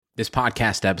This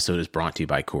podcast episode is brought to you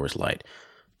by Coors Light.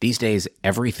 These days,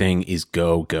 everything is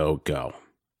go, go, go.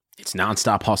 It's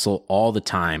nonstop hustle all the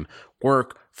time.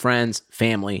 Work, friends,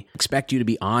 family expect you to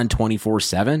be on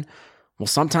 24/7. Well,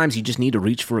 sometimes you just need to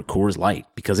reach for a Coors Light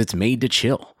because it's made to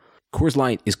chill. Coors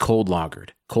Light is cold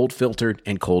lagered, cold filtered,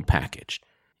 and cold packaged.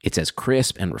 It's as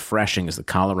crisp and refreshing as the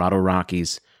Colorado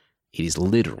Rockies. It is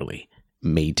literally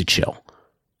made to chill.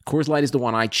 Coors Light is the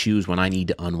one I choose when I need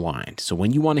to unwind. So when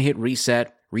you want to hit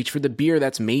reset, reach for the beer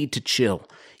that's made to chill.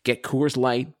 Get Coors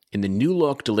Light in the new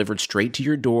look delivered straight to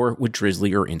your door with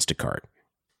Drizzly or Instacart.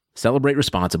 Celebrate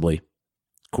responsibly.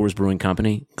 Coors Brewing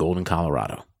Company, Golden,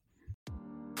 Colorado.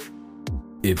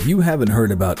 If you haven't heard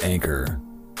about Anchor,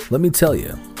 let me tell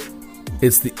you,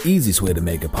 it's the easiest way to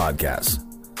make a podcast.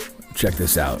 Check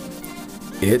this out.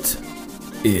 It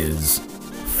is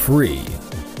free.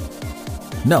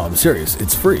 No, I'm serious.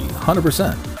 It's free,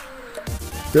 100%.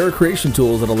 There are creation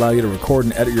tools that allow you to record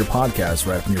and edit your podcast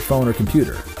right from your phone or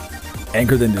computer.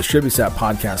 Anchor then distributes that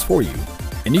podcast for you,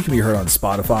 and you can be heard on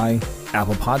Spotify,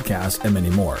 Apple Podcasts, and many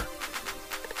more.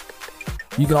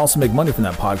 You can also make money from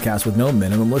that podcast with no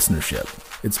minimum listenership.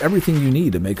 It's everything you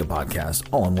need to make a podcast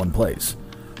all in one place.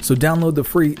 So download the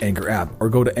free Anchor app or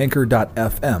go to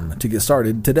anchor.fm to get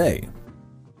started today.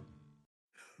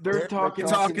 They're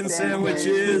talking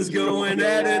sandwiches, going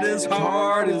at it as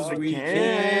hard as we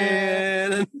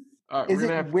can. Is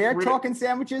it we're talking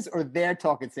sandwiches or they're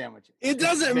talking sandwiches? It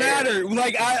doesn't matter.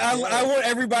 Like I want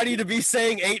everybody to be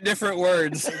saying 8 different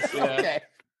words. Yeah. Okay.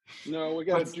 No, we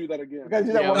got to do that again. We got to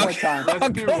do that one more time. Let's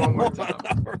do it one more time.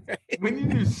 Right. We need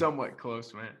to do somewhat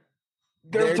close, man.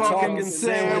 They're talking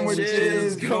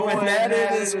sandwiches, going at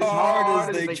it as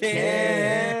hard as they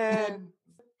can.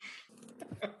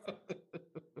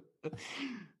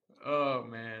 Oh,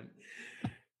 man.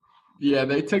 Yeah,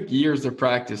 they took years of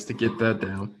practice to get that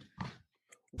down.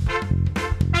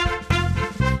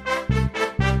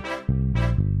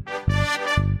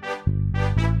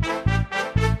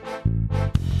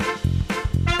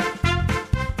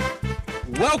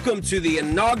 Welcome to the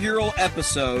inaugural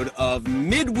episode of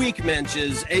Midweek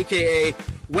Mensches, AKA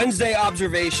Wednesday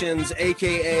Observations,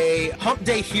 AKA Hump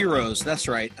Day Heroes. That's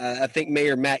right. I think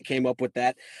Mayor Matt came up with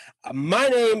that. My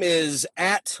name is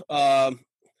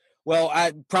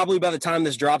probably by the time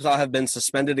this drops, I'll have been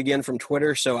suspended again from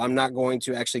Twitter, so I'm not going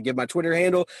to actually give my Twitter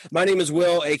handle. My name is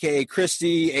Will, AKA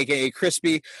Christy, AKA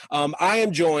Crispy. I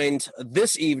am joined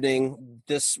this evening,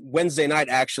 this Wednesday night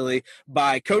actually,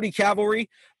 by Cote Cavalry,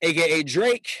 AKA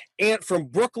Drake, Ant from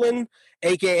Brooklyn,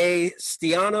 AKA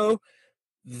Stiano,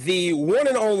 the one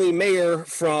and only mayor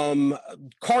from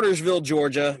Cartersville,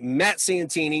 Georgia, Matt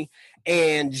Santini,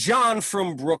 and John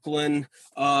from Brooklyn,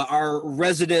 our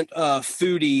resident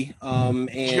foodie.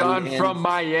 John from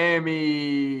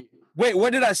Miami. Wait,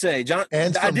 what did I say? John?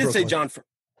 I did say John from.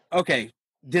 Okay,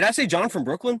 did I say John from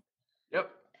Brooklyn? Yep.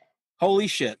 Holy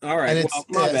shit! All right, and it's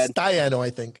my bad. Stiano,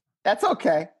 I think. That's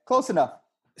okay. Close enough.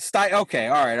 Okay,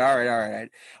 all right.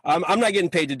 I'm not getting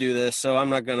paid to do this, so I'm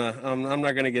not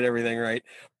gonna get everything right.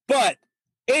 But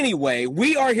anyway,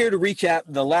 we are here to recap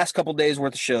the last couple days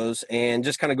worth of shows and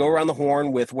just kind of go around the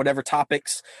horn with whatever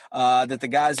topics that the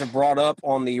guys have brought up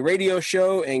on the radio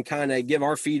show and kind of give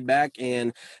our feedback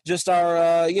and just our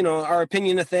our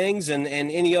opinion of things and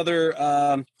any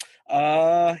other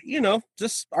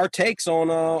just our takes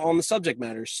on the subject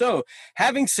matter. So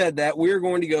having said that, we're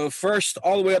going to go first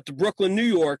all the way up to Brooklyn, New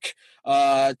York,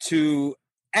 to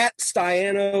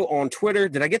 @Stiano on Twitter.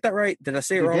 Did I get that right? Did I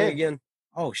say it wrong again?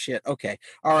 Oh shit. Okay.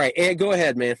 All right. And go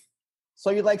ahead, man.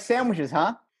 So you like sandwiches,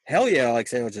 huh? Hell yeah, I like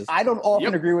sandwiches. I don't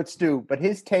often agree with Stu, but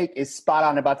his take is spot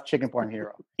on about the chicken parm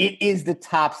hero. It is the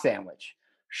top sandwich.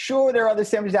 Sure, there are other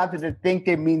sandwiches out there that think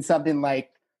they mean something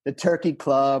like the Turkey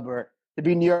Club or to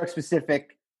be New York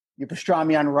specific, your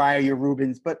pastrami on rye or your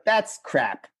Reubens, but that's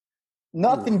crap.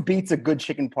 Nothing beats a good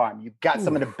chicken parm. You've got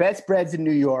some of the best breads in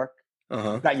New York.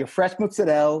 You've got your fresh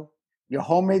mozzarella, your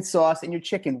homemade sauce, and your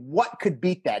chicken. What could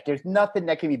beat that? There's nothing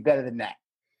that can be better than that.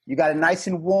 You got it nice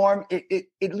and warm.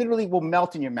 It literally will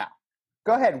melt in your mouth.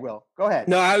 Go ahead, Will. Go ahead.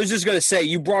 No, I was just going to say,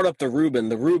 you brought up the Reuben.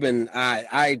 The Reuben, I'm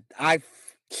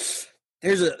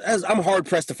hard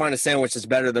pressed to find a sandwich that's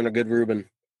better than a good Reuben.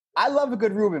 I love a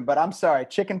good Reuben, but I'm sorry.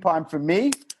 Chicken parm for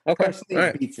me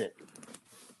personally beats it.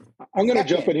 I'm going to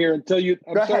jump in here and tell you,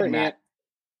 Go ahead, Matt.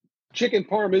 Chicken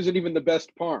parm isn't even the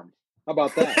best parm. How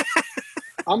about that?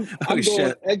 I'm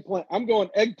going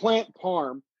eggplant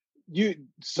parm. You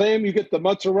get the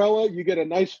mozzarella, you get a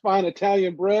nice fine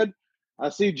Italian bread. I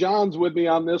see John's with me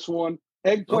on this one.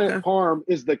 Eggplant parm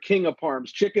is the king of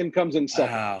parms. Chicken comes in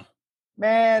second. Wow.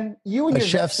 Man, you and your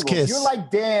chef's vegetables. kiss. You're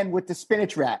like Dan with the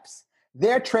spinach wraps.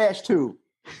 They're trash too.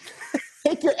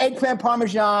 Take your eggplant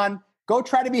parmesan. Go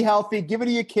try to be healthy. Give it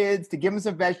to your kids to give them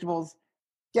some vegetables.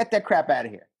 Get that crap out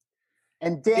of here.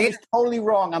 And Dan is totally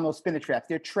wrong on those spinach wraps.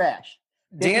 They're trash.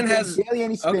 Dan has barely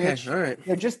any spinach. Okay, all right.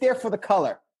 They're just there for the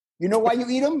color. You know why you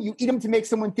eat them? You eat them to make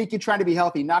someone think you're trying to be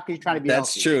healthy, not because you're trying to be healthy.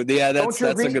 That's true. Yeah, that's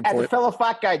a good point. As a fellow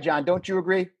fat guy, John, don't you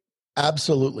agree?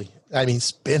 Absolutely. I mean,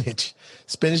 spinach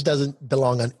doesn't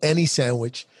belong on any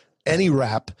sandwich, any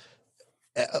wrap.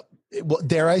 Well,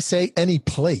 dare I say, any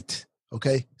plate.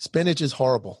 Okay, spinach is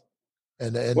horrible,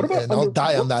 and I'll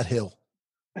die on that hill.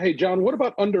 Hey, John, what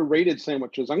about underrated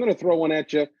sandwiches? I'm going to throw one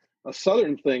at you. A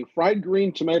Southern thing: fried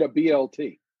green tomato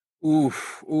BLT.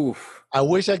 Oof. I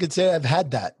wish I could say I've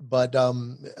had that, but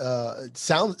it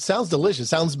sounds delicious.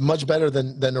 Sounds much better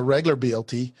than a regular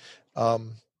BLT.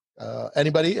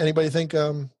 Anybody think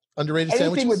underrated sandwiches?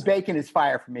 Anything with bacon is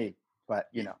fire for me, but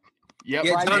you know. Yep.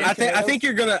 Yeah, John, I think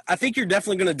you're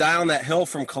definitely gonna die on that hill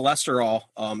from cholesterol.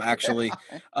 Actually,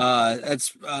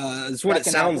 that's what it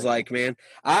sounds like, man.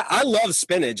 I love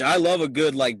spinach. I love a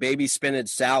good like baby spinach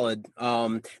salad.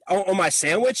 On my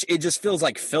sandwich, it just feels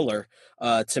like filler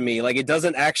to me. Like it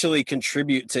doesn't actually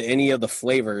contribute to any of the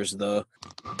flavors. Though.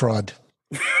 Fraud.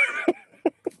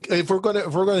 If we're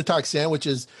gonna talk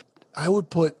sandwiches, I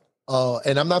would put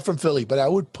and I'm not from Philly, but I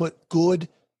would put good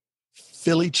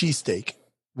Philly cheesesteak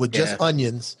with just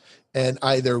onions and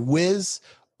either whiz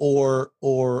or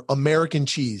American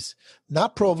cheese,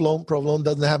 not provolone. Provolone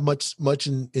doesn't have much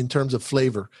in terms of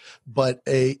flavor, but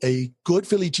a good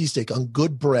Philly cheesesteak on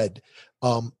good bread,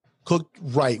 cooked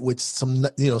right with some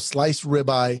sliced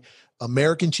ribeye,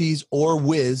 American cheese or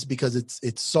whiz because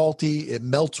it's salty, it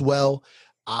melts well.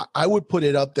 I would put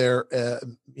it up there,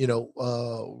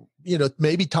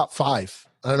 maybe top 5.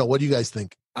 I don't know. What do you guys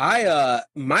think?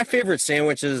 My favorite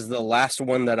sandwich is the last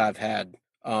one that I've had.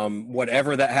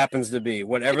 Whatever that happens to be,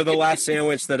 whatever the last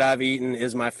sandwich that I've eaten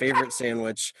is my favorite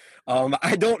sandwich.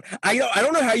 I don't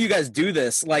know how you guys do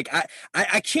this. Like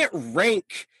I can't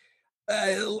rank.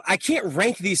 I can't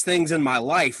rank these things in my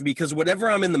life because whatever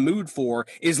I'm in the mood for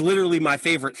is literally my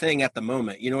favorite thing at the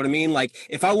moment. You know what I mean? Like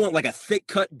if I want like a thick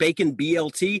cut bacon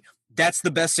BLT, that's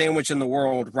the best sandwich in the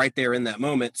world right there in that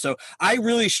moment. So I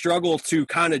really struggle to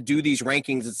kind of do these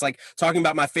rankings. It's like talking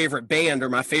about my favorite band or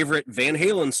my favorite Van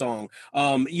Halen song.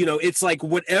 It's like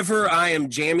whatever I am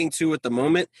jamming to at the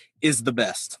moment is the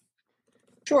best.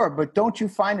 Sure, but don't you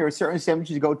find there are certain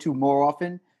sandwiches you go to more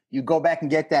often? You go back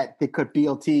and get that thick cut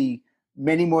BLT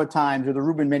many more times or the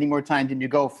Reuben many more times than you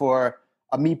go for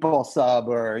a meatball sub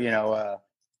or, a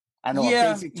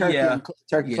basic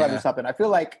turkey club or something. I feel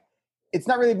like it's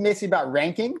not really messy about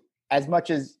ranking as much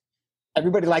as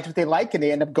everybody likes what they like and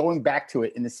they end up going back to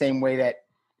it in the same way that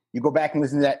you go back and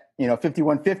listen to that,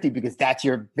 5150 because that's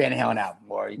your Van Halen album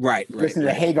or listen to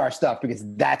the Hagar stuff because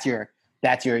that's your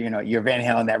Van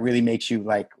Halen that really makes you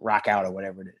like rock out or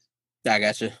whatever it is. I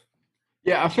gotcha.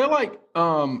 Yeah, I feel like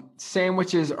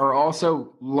sandwiches are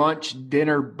also lunch,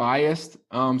 dinner biased.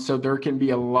 So there can be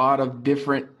a lot of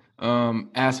different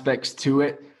aspects to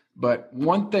it. But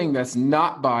one thing that's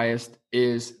not biased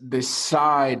is the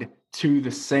side to the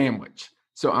sandwich.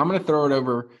 So I'm going to throw it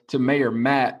over to Mayor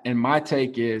Matt. And my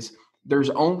take is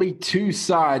there's only 2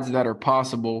 sides that are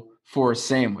possible for a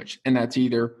sandwich. And that's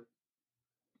either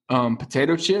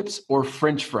potato chips or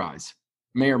French fries.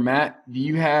 Mayor Matt, do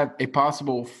you have a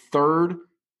possible third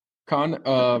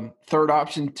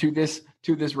option to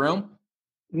this realm?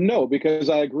 No, because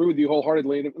I agree with you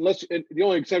wholeheartedly. The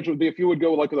only exception would be if you would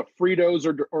go like with a Fritos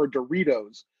or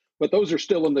Doritos, but those are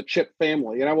still in the chip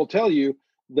family. And I will tell you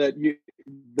that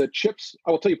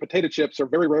potato chips are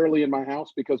very rarely in my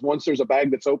house because once there's a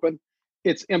bag that's open,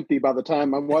 it's empty by the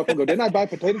time my wife will go, didn't I buy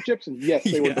potato chips? And yes,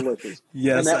 they were delicious.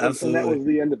 Yes, absolutely. And that was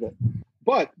the end of it.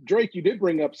 But Drake, you did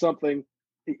bring up something,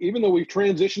 even though we've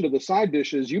transitioned to the side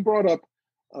dishes, you brought up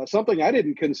something I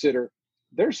didn't consider.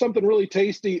 There's something really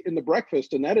tasty in the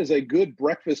breakfast, and that is a good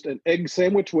breakfast and egg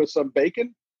sandwich with some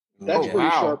bacon. That's pretty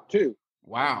sharp too.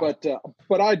 Wow.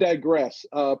 But I digress.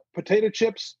 Potato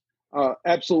chips,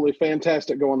 absolutely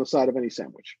fantastic. Go on the side of any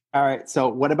sandwich. All right. So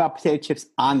what about potato chips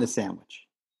on the sandwich?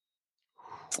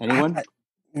 Anyone? I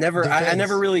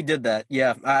never really did that.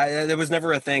 Yeah. There was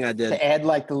never a thing I did. To add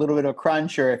like a little bit of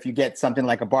crunch, or if you get something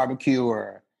like a barbecue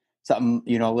or something,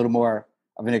 a little more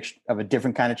of a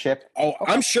different kind of chip. Oh,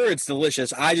 okay. I'm sure it's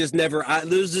delicious. I just never. It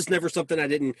was just never something I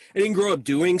didn't grow up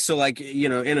doing. So like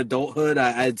in adulthood,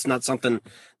 it's not something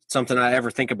I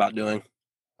ever think about doing.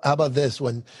 How about this?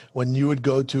 When you would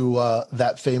go to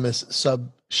that famous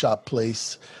sub shop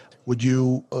place, would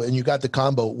you and you got the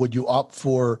combo? Would you opt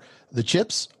for the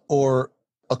chips or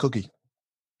a cookie?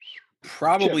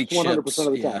 Probably chips. 100%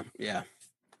 of the time. Yeah.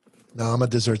 No, I'm a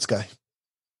desserts guy.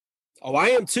 Oh, I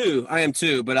am too,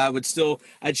 but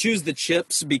I'd choose the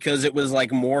chips because it was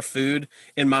like more food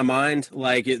in my mind.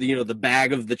 Like, the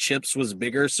bag of the chips was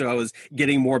bigger, so I was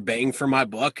getting more bang for my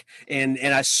buck. And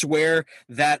I swear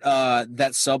that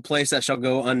that sub place that shall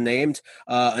go unnamed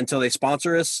until they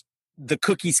sponsor us, the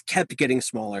cookies kept getting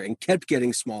smaller and kept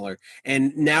getting smaller.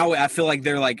 And now I feel like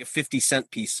they're like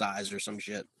 50-cent piece size or some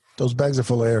shit. Those bags are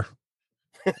full of air.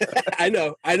 I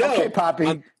know. Okay,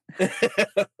 Poppy.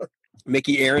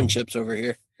 Mickey Aaron chips over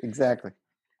here. Exactly.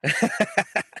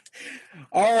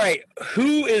 All right,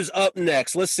 who is up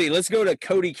next? Let's see. Let's go to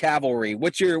Cote Cavalry.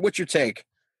 What's your take?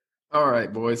 All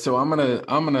right, boys. So I'm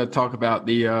gonna talk about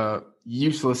the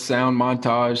useless sound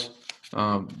montage,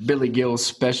 Billy Gill's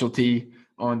specialty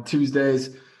on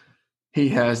Tuesdays. He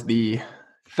has the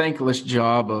thankless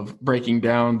job of breaking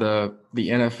down the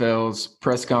NFL's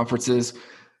press conferences,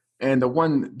 and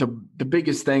the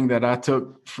biggest thing that I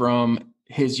took from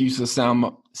his useless sound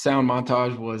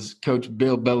montage was Coach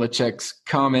Bill Belichick's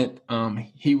comment.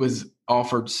 He was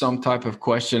offered some type of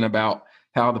question about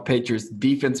how the Patriots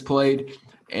defense played,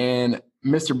 and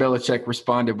Mr. Belichick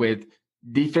responded with,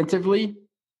 "Defensively,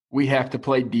 we have to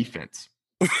play defense."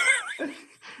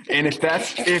 And if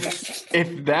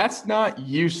that's not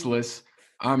useless,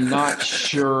 I'm not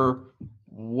sure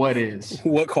what is.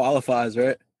 What qualifies,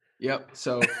 right? Yep.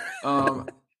 So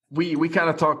we kind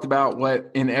of talked about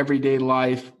what in everyday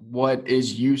life, what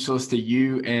is useless to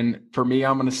you. And for me,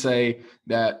 I'm going to say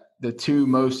that the two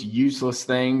most useless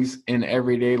things in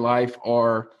everyday life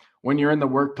are when you're in the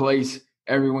workplace,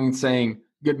 everyone's saying,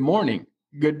 "Good morning,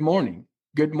 good morning,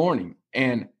 good morning."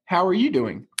 And how are you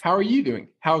doing? How are you doing?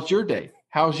 How's your day?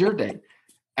 How's your day?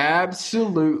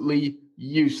 Absolutely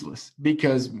useless,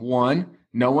 because one,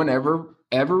 no one ever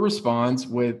responds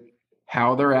with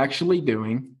how they're actually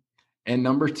doing. And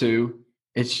number two,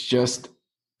 it's just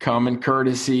common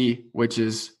courtesy, which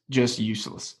is just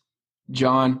useless.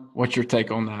 John, what's your take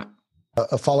on that?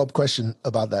 A follow-up question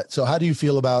about that. So how do you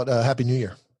feel about Happy New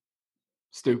Year?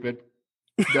 Stupid.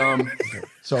 Dumb.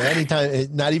 So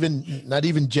anytime, not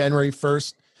even January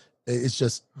 1st, it's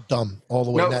just dumb all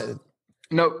the way.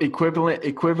 No,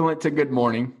 equivalent to good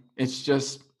morning. It's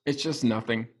just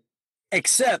nothing.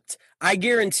 Except, I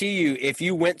guarantee you, if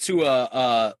you went to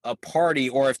a party,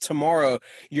 or if tomorrow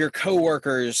your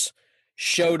coworkers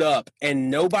showed up and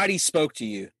nobody spoke to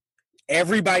you,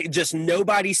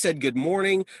 nobody said good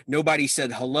morning, nobody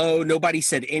said hello, nobody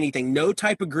said anything, no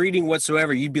type of greeting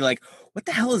whatsoever, you'd be like, what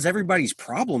the hell is everybody's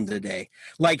problem today?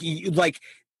 Like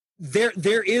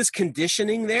there is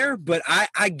conditioning there, but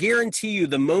I guarantee you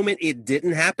the moment it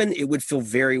didn't happen, it would feel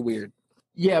very weird.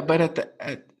 Yeah, but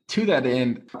to that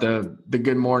end, the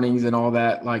good mornings and all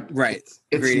that, like, right,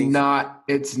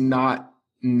 it's not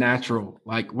natural.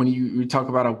 Like when you talk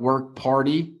about a work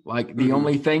party, like the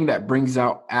only thing that brings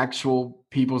out actual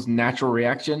people's natural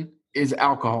reaction is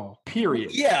alcohol,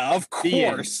 period. Yeah, of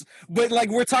course. But like,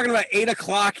 we're talking about 8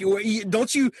 o'clock.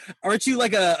 Aren't you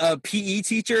like a PE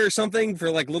teacher or something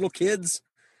for like little kids?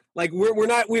 Like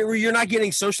you're not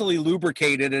getting socially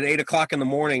lubricated at 8 o'clock in the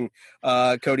morning,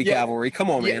 Cote Cavalry. Come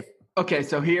on, man. Okay,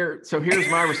 so here's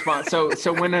my response.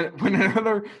 So when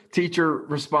another teacher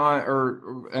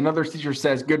another teacher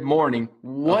says good morning,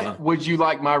 what would you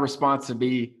like my response to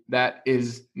be that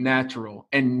is natural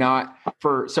and not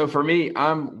for me,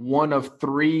 I'm one of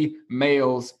 3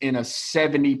 males in a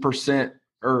 70%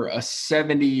 or a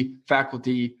 70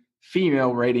 faculty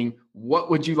female rating. What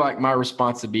would you like my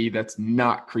response to be that's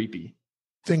not creepy?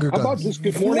 Finger guns. How about just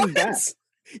good morning back?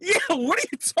 Yeah, what are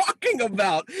you talking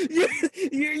about?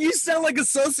 You sound like a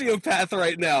sociopath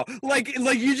right now. Like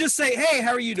you just say, "Hey,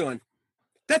 how are you doing?"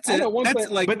 That's it.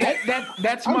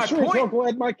 That's I'm my sure point. I'm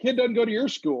glad my kid doesn't go to your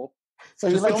school. So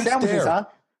you like sandwiches, huh?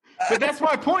 But that's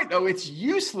my point, though. It's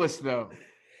useless, though.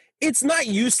 It's not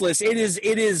useless. It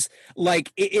is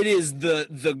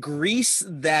the grease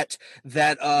that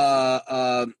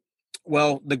the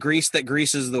grease that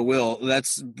greases the wheel.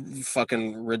 That's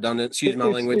fucking redundant. Excuse my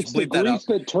language. It's the grease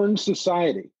that turns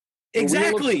society.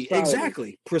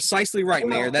 Exactly. Precisely right,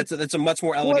 Mayor. That's a much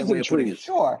more elegant way of putting it.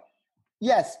 Sure.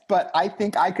 Yes, but I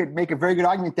think I could make a very good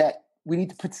argument that we need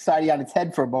to put society on its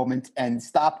head for a moment and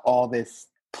stop all this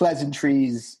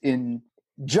pleasantries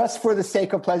just for the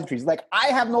sake of pleasantries. Like, I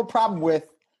have no problem with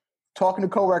talking to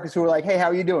coworkers who are like, "Hey, how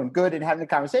are you doing?" Good, and having a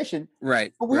conversation.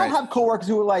 Right. But we don't have coworkers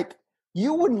who are like,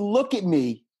 "You wouldn't look at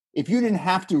me if you didn't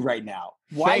have to right now.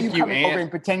 Why are you coming over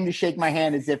and pretending to shake my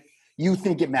hand as if you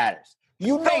think it matters?"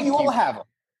 You all have them.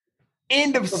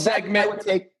 End of segment. I would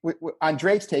take on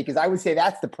Drake's take is I would say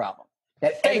that's the problem,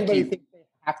 that everybody thinks they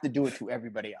have to do it to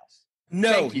everybody else.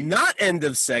 No, not end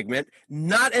of segment.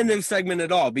 Not end of segment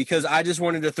at all, because I just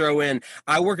wanted to throw in,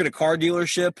 I work at a car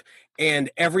dealership,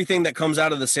 and everything that comes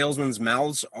out of the salesman's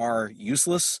mouths are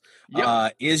useless,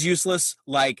 is useless.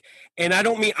 Like, and I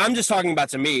don't mean, I'm just talking about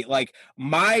to me, like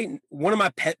one of my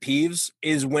pet peeves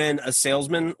is when a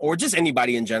salesman, or just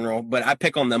anybody in general, but I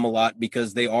pick on them a lot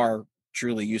because they are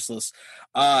truly useless.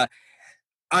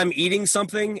 I'm eating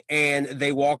something and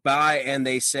they walk by and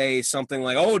they say something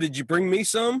like, "Oh, did you bring me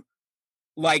some?"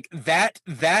 Like that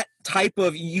type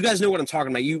of, you guys know what I'm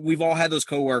talking about. We've all had those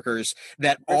coworkers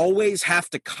that always have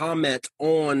to comment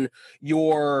on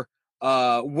your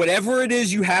whatever it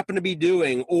is you happen to be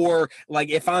doing, or like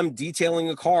if I'm detailing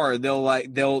a car, they'll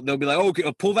be like, "Oh,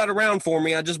 okay, pull that around for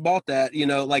me. I just bought that."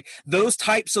 Like those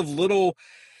types of little,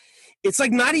 it's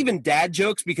like not even dad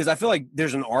jokes, because I feel like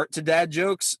there's an art to dad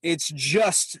jokes. It's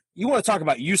just, you want to talk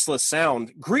about useless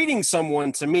sound. Greeting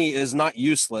someone to me is not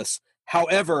useless.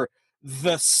 However,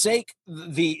 the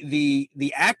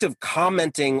act of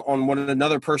commenting on what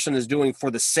another person is doing for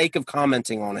the sake of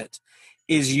commenting on it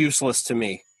is useless to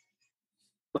me.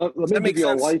 Let me give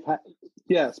you a life hack.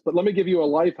 Yes, but let me give you a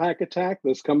life hack attack.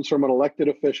 This comes from an elected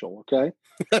official, okay?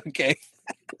 Okay.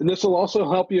 And this will also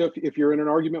help you if you're in an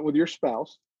argument with your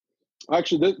spouse.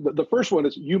 Actually, the first one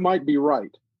is, you might be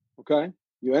right, okay?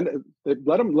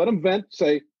 Let them vent,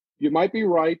 say, you might be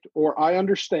right, or I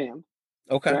understand.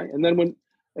 Okay. And then when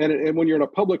you're in a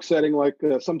public setting, like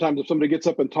sometimes if somebody gets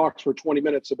up and talks for 20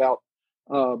 minutes about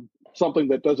something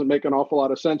that doesn't make an awful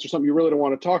lot of sense, or something you really don't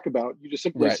want to talk about, you just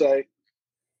simply say,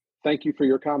 "Thank you for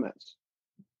your comments."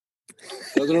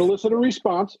 Doesn't elicit a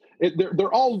response.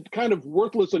 They're all kind of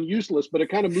worthless and useless, but it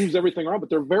kind of moves everything around. But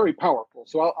they're very powerful.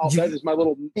 So that is my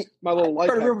little life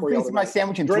hack for you. My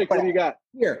sandwich and Drake, what do you got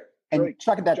here? And Drake,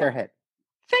 chuck it at their head.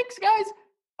 Thanks, guys.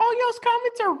 All y'all's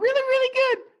comments are really, really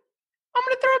good. I'm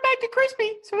going to throw it back to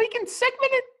Krispy so he can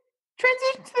segment it,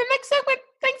 transition to the next segment.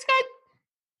 Thanks, guys.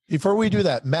 Before we do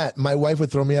that, Matt, my wife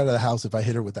would throw me out of the house if I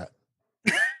hit her with that.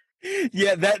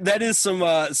 Yeah, that is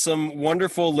some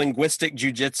wonderful linguistic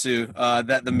jujitsu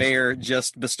that the mayor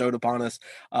just bestowed upon us.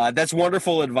 That's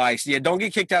wonderful advice. Yeah, don't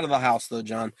get kicked out of the house though,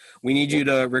 John. We need you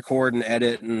to record and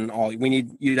edit and all. We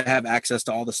need you to have access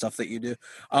to all the stuff that you do.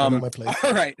 I'm on my plate.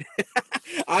 All right,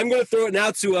 I'm going to throw it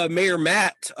now to Mayor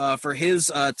Matt for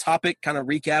his topic kind of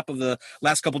recap of the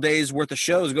last couple days worth of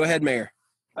shows. Go ahead, Mayor.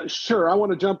 Sure. I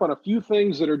want to jump on a few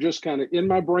things that are just kind of in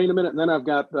my brain a minute, and then I'm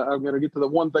going to get to the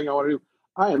one thing I want to do.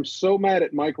 I am so mad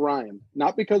at Mike Ryan,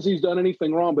 not because he's done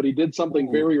anything wrong, but he did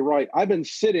something very right. I've been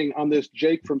sitting on this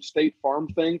Jake from State Farm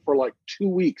thing for like 2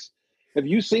 weeks. Have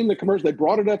you seen the commercial? They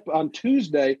brought it up on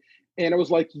Tuesday, and it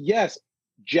was like, yes,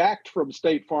 Jacked from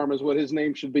State Farm is what his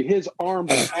name should be. His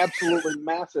arms are absolutely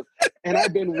massive. And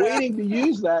I've been waiting to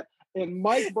use that, and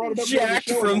Mike brought it up. Jacked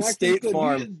from State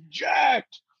Farm. He is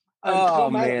jacked.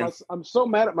 I'm so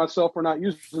mad at myself for not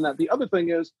using that. The other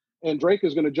thing is, and Drake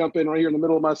is going to jump in right here in the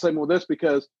middle of my segment with this,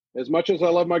 because as much as I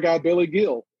love my guy Billy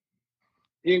Gill,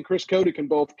 he and Chris Cote can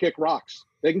both kick rocks.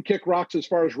 They can kick rocks as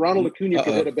far as Ronald Acuna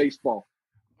can hit a baseball.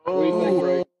 What do you think,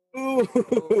 Drake? That's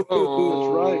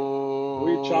right.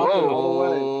 We chop it all the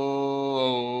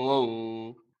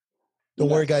way. Don't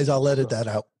worry, guys. I'll edit that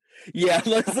out. Yeah,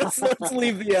 let's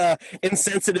leave the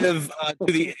insensitive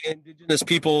to the indigenous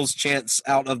people's chants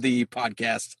out of the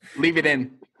podcast. Leave it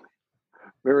in.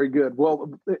 Very good.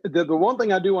 Well, the one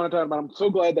thing I do want to talk about, I'm so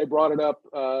glad they brought it up.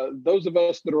 Those of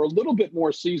us that are a little bit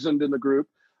more seasoned in the group,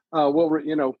 Van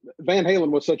Halen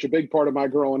was such a big part of my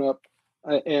growing up,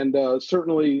 and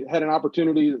certainly had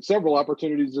several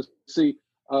opportunities to see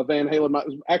Van Halen. My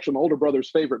older brother's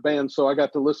favorite band, so I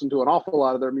got to listen to an awful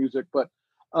lot of their music. But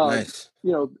nice.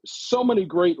 So many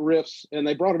great riffs, and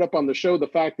they brought it up on the show. The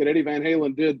fact that Eddie Van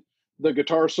Halen did the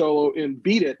guitar solo in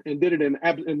Beat It and did it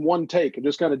in one take and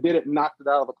just kind of did it and knocked it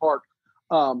out of the park.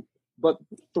 But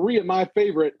three of my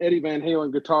favorite Eddie Van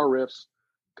Halen guitar riffs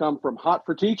come from Hot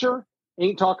for Teacher,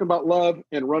 Ain't Talking About Love,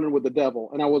 and Running with the Devil.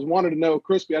 And I wanted to know,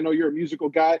 Krispy, I know you're a musical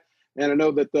guy, and I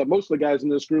know that most of the guys in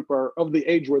this group are of the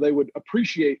age where they would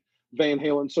appreciate Van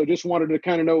Halen. So just wanted to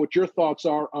kind of know what your thoughts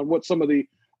are on what some of the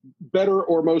better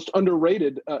or most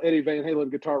underrated Eddie Van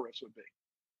Halen guitar riffs would be.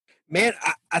 Man,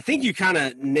 I think you kind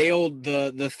of nailed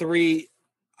the three.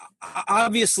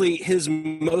 Obviously, his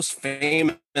most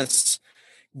famous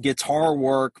guitar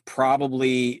work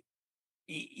probably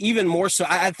even more so,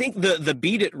 I think the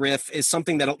Beat It riff is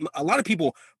something that a lot of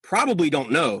people probably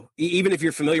don't know. Even if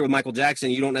you're familiar with Michael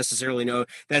Jackson, you don't necessarily know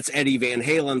that's Eddie Van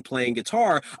Halen playing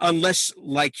guitar, unless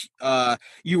like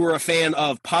you were a fan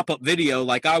of Pop-Up Video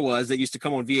like I was, that used to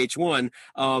come on VH1.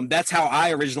 That's how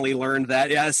I originally learned that.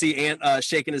 Yeah, I see Ant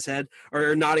shaking his head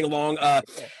or nodding along.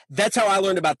 That's how I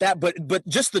learned about that. But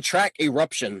just the track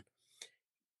Eruption,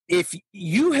 if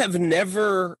you have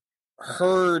never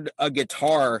heard a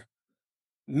guitar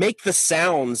make the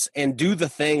sounds and do the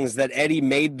things that Eddie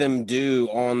made them do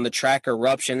on the track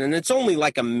Eruption, and it's only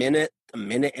like a minute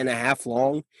and a half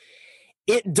long,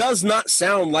 it does not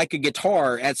sound like a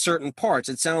guitar at certain parts.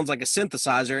 It sounds like a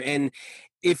synthesizer. And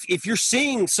if you're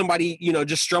seeing somebody,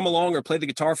 just strum along or play the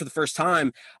guitar for the first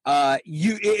time,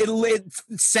 it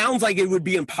sounds like it would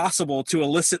be impossible to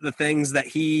elicit the things that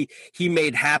he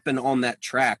made happen on that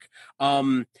track.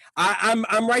 I'm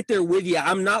right there with you.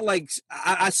 I'm not like,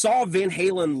 I saw Van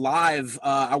Halen live.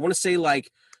 I want to say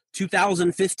like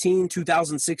 2015,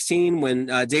 2016, when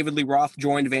David Lee Roth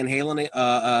joined Van Halen,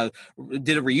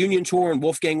 did a reunion tour, and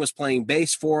Wolfgang was playing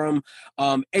bass for him.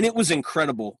 And it was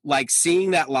incredible. Like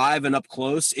seeing that live and up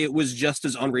close, it was just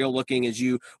as unreal looking as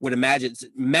you would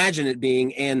imagine it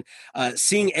being. And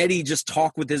seeing Eddie just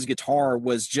talk with his guitar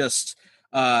was just,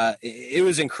 it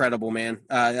was incredible, man.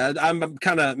 I'm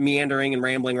kind of meandering and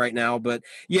rambling right now, but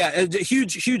yeah, a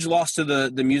huge loss to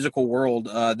the musical world,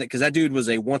 because that dude was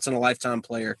a once in a lifetime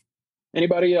player.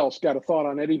 Anybody else got a thought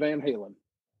on Eddie Van Halen?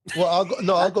 Well,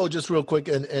 I'll go just real quick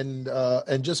and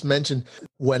just mention,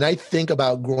 when I think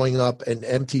about growing up in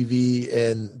MTV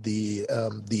and the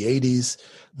 80s,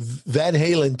 Van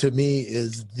Halen to me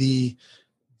is the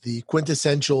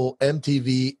quintessential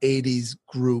MTV 80s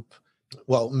group.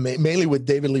 Well, mainly with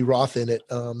David Lee Roth in it,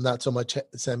 not so much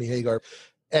Sammy Hagar.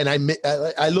 And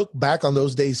I look back on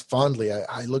those days fondly.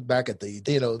 I look back at the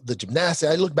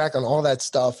gymnastics. I look back on all that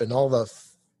stuff and all the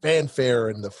fanfare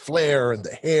and the flair and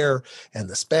the hair and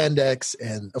the spandex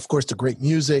and, of course, the great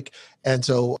music. And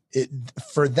so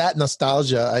for that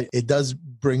nostalgia, it does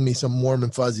bring me some warm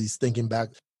and fuzzies thinking back.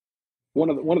 One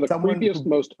of the creepiest,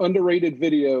 most underrated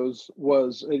videos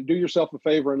was, do yourself a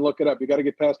favor and look it up. You got to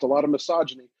get past a lot of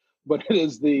misogyny. But it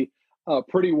is the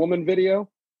Pretty Woman video.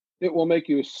 It will make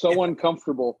you so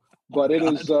uncomfortable, but it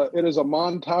is a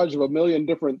montage of a million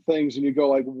different things, and you go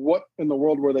like, what in the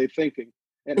world were they thinking?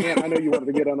 And Ant, I know you wanted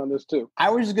to get on this too. I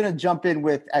was just going to jump in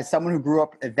with, as someone who grew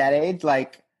up at that age,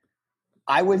 like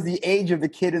I was the age of the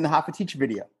kid in the Hot for Teacher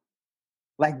video.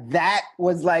 That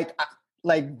was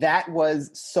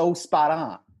so spot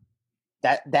on.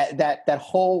 That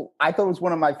whole, I thought it was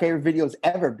one of my favorite videos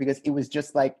ever, because it was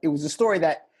just like, it was a story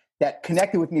that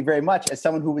connected with me very much as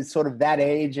someone who was sort of that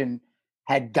age and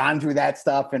had gone through that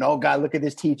stuff, and, oh God, look at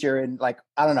this teacher. And like,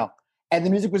 I don't know. And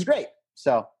the music was great.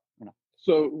 So,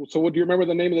 So what do you remember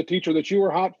the name of the teacher that you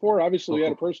were hot for? Obviously you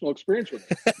had a personal experience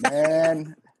with it.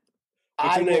 Man.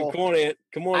 What's your name?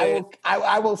 Come on, Ant.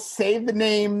 I will save the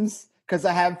names, because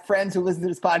I have friends who listen to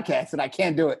this podcast and I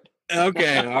can't do it.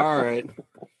 Okay. All right.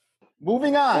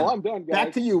 Moving on. Well, I'm done, guys.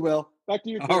 Back to you, Will. Back to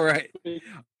you. All right.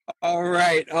 All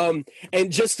right.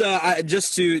 And just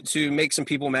to make some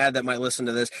people mad that might listen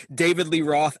to this, David Lee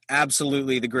Roth,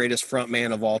 absolutely the greatest front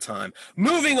man of all time.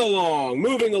 Moving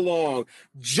along.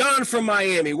 John from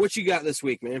Miami, what you got this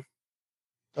week, man?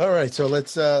 All right, so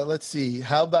let's see.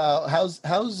 How about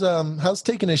how's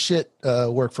taking a shit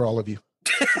work for all of you?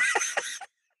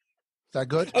 Is that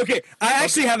good? Okay, I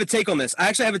actually have a take on this.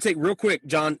 Real quick,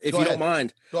 John, if you don't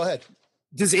mind. Go ahead.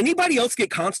 Does anybody else get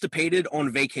constipated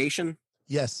on vacation?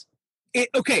 Yes.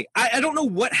 Okay, I don't know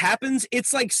what happens.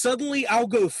 It's like suddenly I'll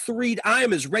go I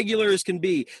am as regular as can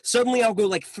be. Suddenly I'll go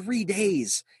like 3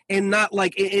 days and not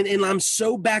like, and I'm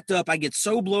so backed up. I get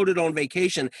so bloated on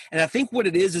vacation. And I think what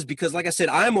it is because, like I said,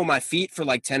 I'm on my feet for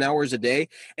like 10 hours a day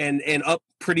and up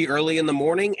pretty early in the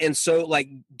morning. And so like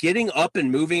getting up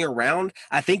and moving around,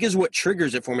 I think is what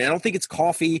triggers it for me. I don't think it's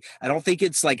coffee. I don't think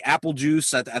it's like apple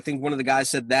juice. I think one of the guys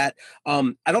said that.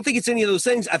 I don't think it's any of those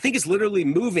things. I think it's literally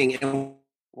moving. And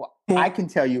well, I can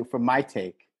tell you from my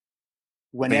take,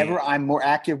 whenever I'm more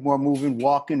active, more moving,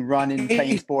 walking, running,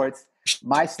 playing sports,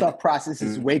 my stuff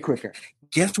processes way quicker.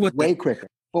 Guess what? Way quicker.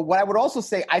 But what I would also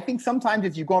say, I think sometimes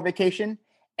if you go on vacation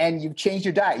and you've changed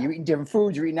your diet, you're eating different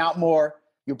foods, you're eating out more,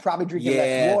 you're probably drinking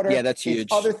less water. Yeah, that's huge.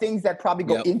 There's other things that probably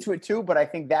go into it too, but I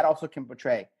think that also can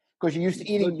portray. Because you're used to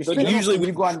eating your spinach. Usually when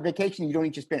you go on vacation, you don't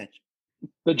eat your spinach.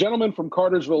 The gentleman from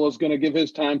Cartersville is going to give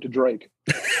his time to Drake.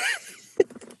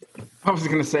 I was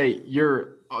going to say,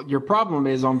 your problem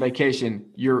is on vacation,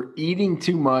 you're eating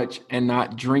too much and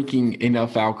not drinking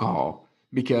enough alcohol.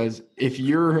 Because if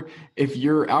your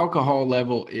alcohol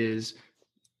level is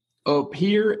up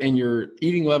here and your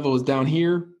eating level is down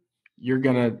here, you're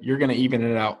gonna even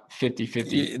it out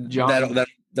 50-50. John,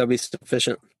 that'll be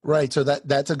sufficient. Right. So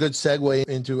that's a good segue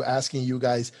into asking you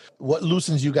guys what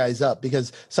loosens you guys up,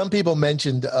 because some people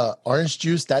mentioned orange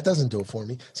juice. That doesn't do it for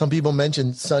me. Some people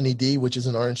mentioned Sunny D, which is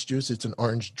an orange juice. It's an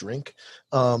orange drink.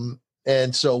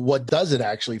 And so what does it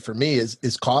actually for me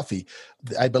is coffee.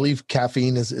 I believe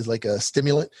caffeine is like a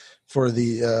stimulant for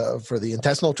the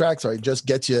intestinal tract. So it just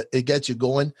gets you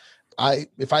going.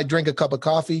 If I drink a cup of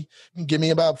coffee, give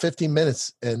me about 15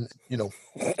 minutes and,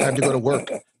 time to go to work.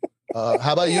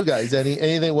 How about you guys?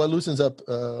 Anything what loosens up,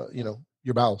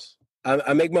 your bowels?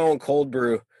 I make my own cold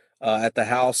brew at the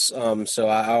house. So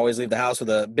I always leave the house with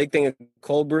a big thing of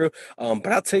cold brew. But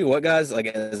I'll tell you what, guys, like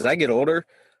as I get older,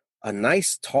 a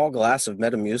nice tall glass of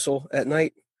Metamucil at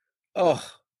night. Oh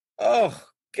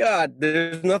God,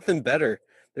 there's nothing better.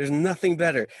 There's nothing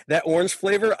better. That orange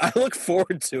flavor, I look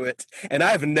forward to it. And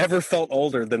I've never felt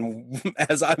older than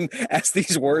as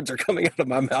these words are coming out of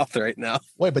my mouth right now.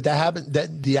 Wait, but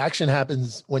that the action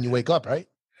happens when you wake up, right?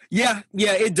 Yeah,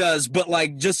 it does. But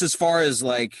like, just as far as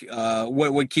like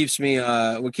what keeps me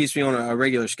on a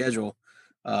regular schedule,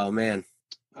 man.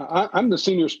 I'm the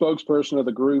senior spokesperson of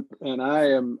the group, and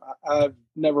I've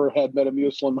never had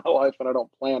Metamucil in my life, and I don't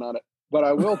plan on it. But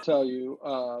I will tell you,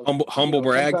 humble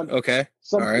brag. Okay,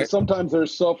 all right. Sometimes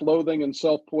there's self-loathing and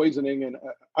self-poisoning, and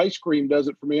ice cream does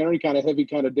it for me. Any kind of heavy,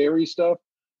 kind of dairy stuff.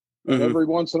 And every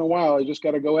once in a while, I just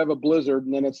got to go have a blizzard,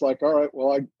 and then it's like, all right,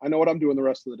 well, I know what I'm doing the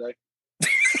rest of the day.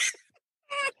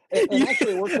 and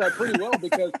actually, it works out pretty well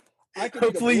because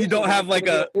hopefully you don't have like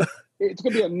it's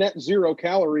going to be a net zero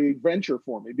calorie venture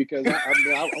for me because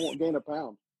I won't gain a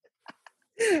pound.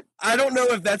 I don't know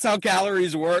if that's how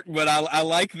calories work, but I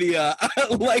like the I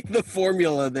like the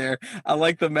formula there. I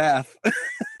like the math.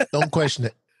 Don't question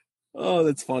it. Oh,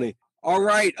 that's funny. All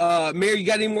right, Mayor, you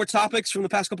got any more topics from the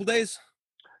past couple of days?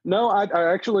 No,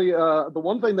 I actually the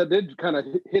one thing that did kind of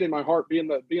hit in my heart, being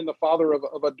the father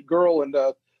of a girl, and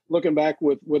looking back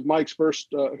with Mike's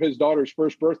his daughter's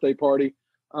first birthday party.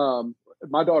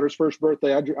 My daughter's first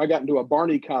birthday, I got into a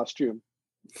Barney costume.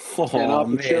 And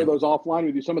I'll share those offline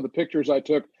with you. Some of the pictures I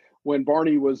took when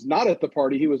Barney was not at the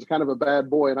party. He was kind of a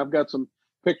bad boy, and I've got some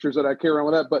pictures that I carry on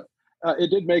with that. But it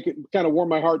did make it kind of warm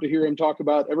my heart to hear him talk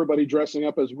about everybody dressing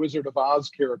up as Wizard of Oz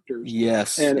characters.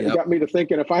 Yes. And it got me to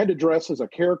thinking, if I had to dress as a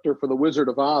character for the Wizard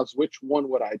of Oz, which one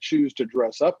would I choose to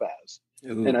dress up as?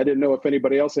 Ooh. And I didn't know if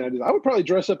anybody else had. I would probably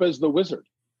dress up as the Wizard.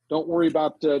 Don't worry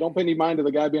about, don't pay any mind to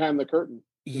the guy behind the curtain.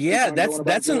 Yeah,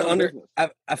 that's an under.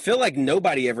 I feel like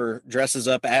nobody ever dresses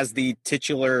up as the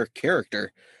titular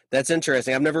character. That's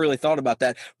interesting. I've never really thought about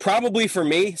that. Probably for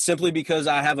me, simply because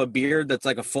I have a beard that's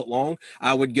like a foot long,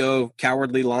 I would go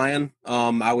Cowardly Lion.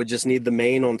 I would just need the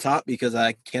mane on top because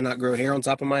I cannot grow hair on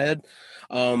top of my head.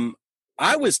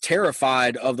 I was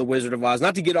terrified of the Wizard of Oz.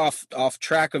 Not to get off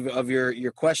track of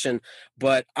your question,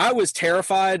 but I was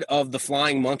terrified of the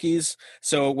flying monkeys.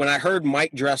 So when I heard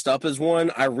Mike dressed up as one,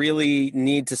 I really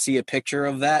need to see a picture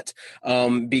of that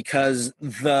because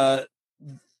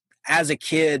as a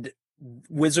kid,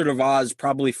 Wizard of Oz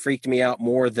probably freaked me out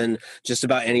more than just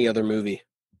about any other movie.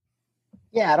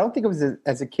 Yeah, I don't think it was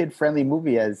as a kid-friendly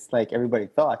movie as like everybody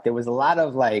thought. There was a lot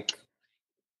of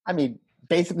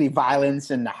basically violence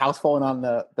and the house falling on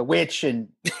the witch and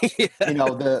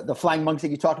the flying monkeys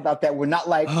that you talked about that were not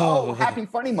like happy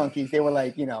funny monkeys. They were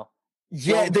like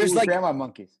there's like grandma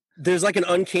monkeys. There's like an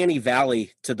uncanny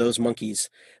valley to those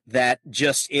monkeys that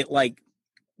just it like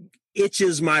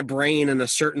itches my brain in a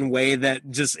certain way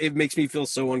that just it makes me feel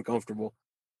so uncomfortable.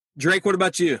 Drake, what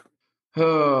about you?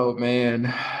 Oh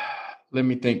man, let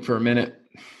me think for a minute.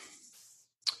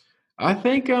 I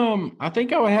think I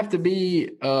would have to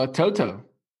be Toto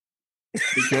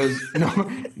because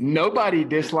nobody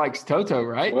dislikes Toto,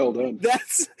 right? Well done.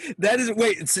 That is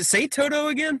wait, say Toto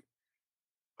again?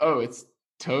 Oh, it's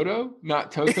Toto,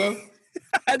 not Toto.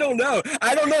 I don't know.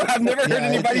 I've never heard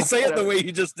anybody say it the way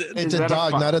you just did. It's a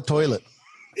dog, not a toilet.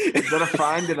 Is that a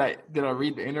fine? Did I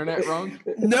read the internet wrong?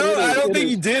 No, I don't think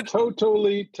you did.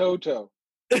 Totally Toto.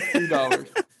 $2.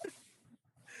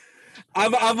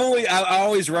 I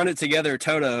always run it together.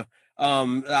 Toto.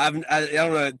 I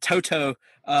don't know. Toto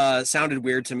sounded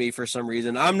weird to me for some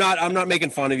reason. I'm not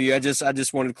making fun of you. I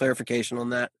just wanted clarification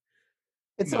on that.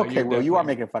 It's okay. Well, you are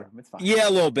making fun of him. It's fine. Yeah,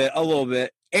 a little bit.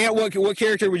 And what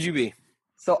character would you be?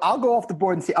 So I'll go off the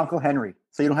board and say Uncle Henry,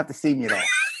 so you don't have to see me at all.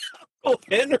 Uncle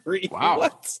Henry. Wow.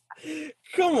 What?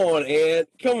 Come on, Ant.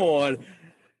 Come on.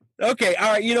 Okay,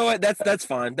 all right. You know what? That's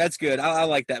fine. That's good. I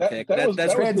like that pick. That was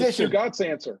transition. Mr. Gott's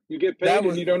answer. You get paid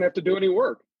and you don't have to do any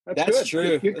work. That's good.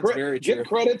 True. That's very true. Get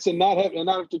credits and not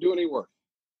have to do any work.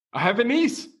 I have a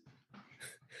niece.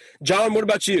 John, what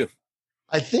about you?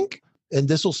 I think, and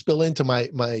this will spill into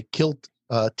my kilt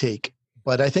take,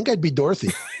 but I think I'd be Dorothy.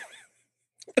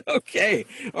 Okay.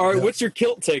 All right. Yeah. What's your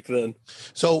kilt take then?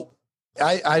 So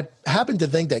I happen to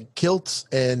think that kilts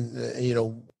and,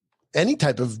 any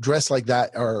type of dress like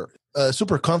that are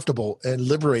super comfortable and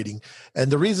liberating.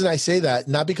 And the reason I say that,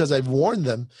 not because I've worn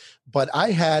them, but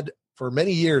I had for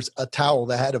many years a towel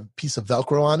that had a piece of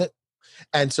Velcro on it.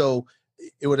 And so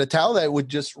it would a towel that would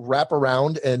just wrap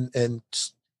around and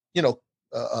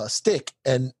stick.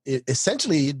 And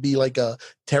essentially it'd be like a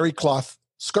terry cloth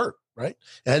skirt, right?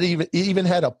 And it even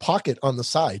had a pocket on the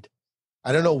side.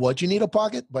 I don't know what you need a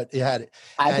pocket, but it had it.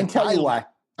 I can tell you why.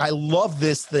 I love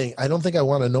this thing. I don't think I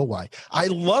want to know why. I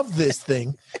love this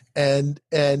thing. And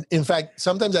in fact,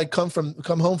 sometimes I'd come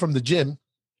home from the gym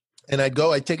and I'd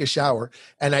take a shower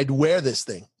and I'd wear this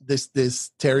thing,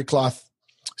 this terry cloth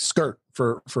skirt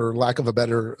for lack of a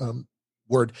better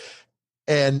word.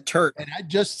 And I'd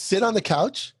just sit on the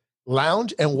couch,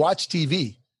 lounge and watch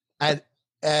TV.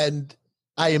 And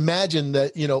I imagine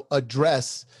that, a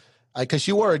dress, because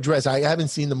she wore a dress. I haven't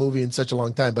seen the movie in such a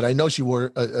long time, but I know she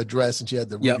wore a dress and she had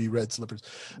the ruby red slippers.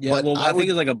 Yeah, but I think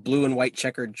it's like a blue and white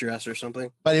checkered dress or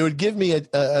something. But it would give me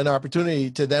an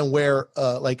opportunity to then wear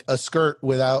like a skirt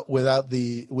without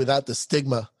the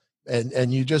stigma,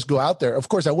 and you just go out there. Of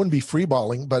course, I wouldn't be free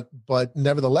balling, but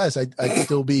nevertheless, I'd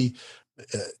still be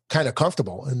kind of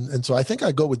comfortable, and so I think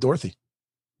I'd go with Dorothy.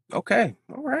 Okay,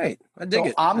 all right, I dig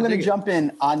it. I'm going to jump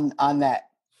in on that.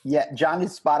 Yeah, John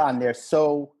is spot on. They're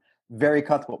so very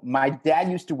comfortable. My dad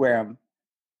used to wear them,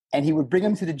 and he would bring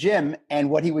them to the gym. And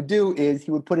what he would do is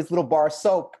he would put his little bar of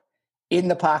soap in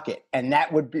the pocket, and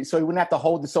that would be so he wouldn't have to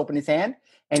hold the soap in his hand.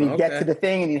 And he'd get to the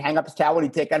thing, and he'd hang up his towel, and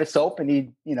he'd take out his soap, and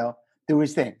he'd do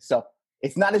his thing. So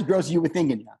it's not as gross as you were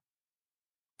thinking.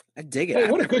 I dig it.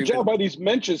 Hey, what a good job by these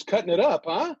Mensches cutting it up,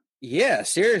 huh? Yeah,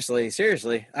 seriously.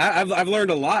 I've learned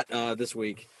a lot this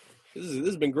week. This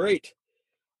has been great.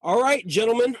 All right,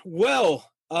 gentlemen. Well,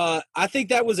 I think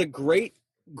that was a great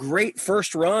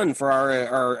first run for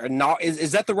our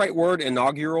is that the right word?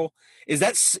 Inaugural? Is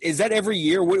that every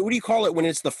year? What do you call it when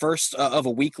it's the first of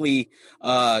a weekly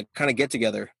kind of get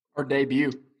together? Or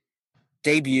debut.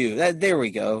 There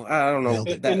we go. I don't know.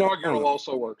 Inaugural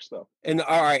also works though. And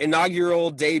all right,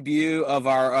 inaugural debut of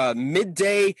our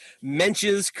midday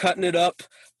Mensches Cuttin It Up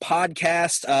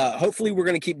podcast. Hopefully we're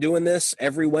going to keep doing this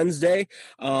every Wednesday.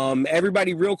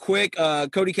 Everybody real quick,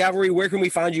 Cote Cavalry, where can we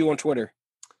find you on Twitter?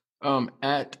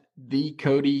 At the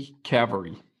Cote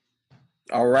Cavalry.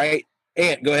 All right.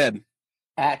 Ant, go ahead.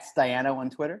 At Stiano on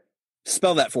Twitter.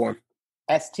 Spell that for him.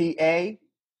 STAIANO.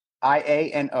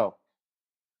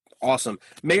 Awesome.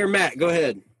 Mayor Matt, go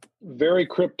ahead. Very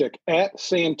cryptic. At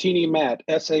Santini Matt.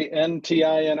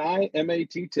 SANTINIMATT.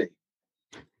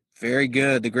 Very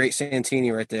good. The great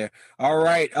Santini right there. All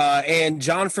right. And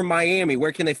John from Miami,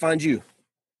 where can they find you?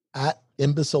 At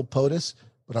Imbecile POTUS,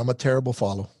 but I'm a terrible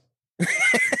follow.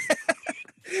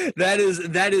 That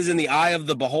is in the eye of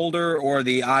the beholder or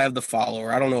the eye of the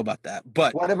follower. I don't know about that.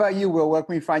 But what about you, Will? Where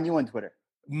can we find you on Twitter?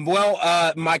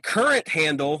 Well, my current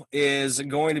handle is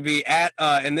going to be at,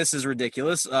 and this is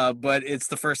ridiculous, but it's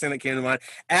the first thing that came to mind,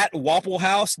 at Wapple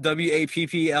House,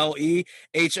 WAPPLEHOUSE,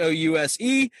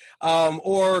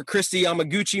 or Christy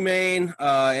Yamaguchi Main.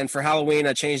 And for Halloween,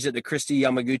 I changed it to Christy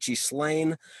Yamaguchi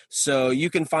Slain. So you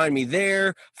can find me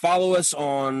there. Follow us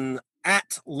on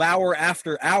at Lauer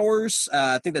After Hours.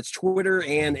 I think that's Twitter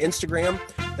and Instagram.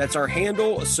 That's our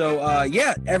handle. So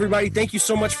everybody, thank you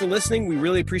so much for listening. We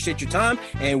really appreciate your time,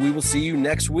 and we will see you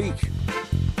next week.